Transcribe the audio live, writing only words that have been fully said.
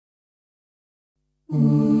Many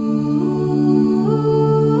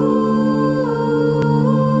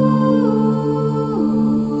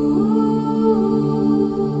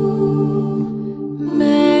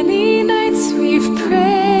nights we've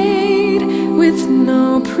prayed with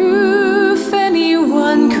no proof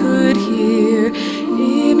anyone could hear.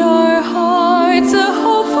 In our hearts a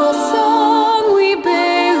hopeful song we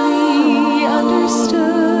barely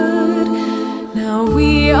understood. Now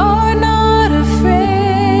we are not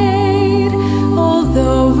afraid,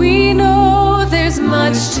 although we know there's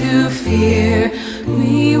much to fear.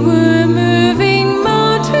 We were moving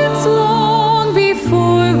mountains long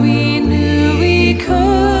before we knew we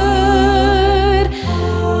could.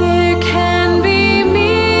 There can be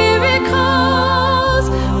miracles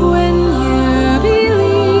when you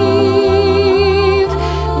believe.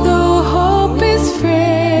 Though hope is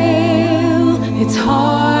frail, it's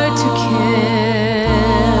hard to kill.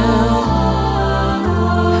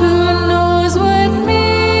 Who knows what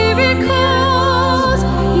miracles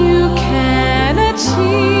you can achieve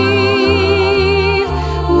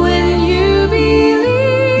when you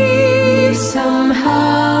believe?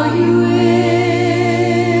 Somehow you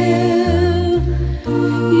will.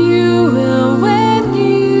 You will when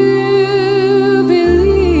you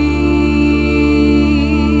believe.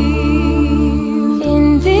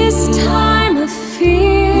 In this time of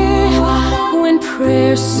fear, when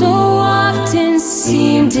prayer so often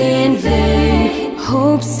seemed in vain,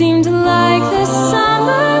 hope seemed like the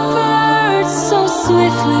summer bird so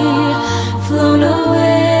swiftly flown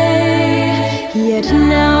away. Yet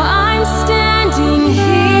now I'm standing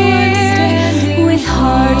here with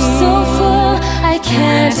heart so full I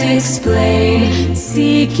can't explain,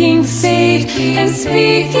 seeking faith and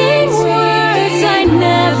speaking words I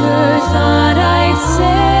never thought I'd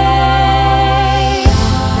say.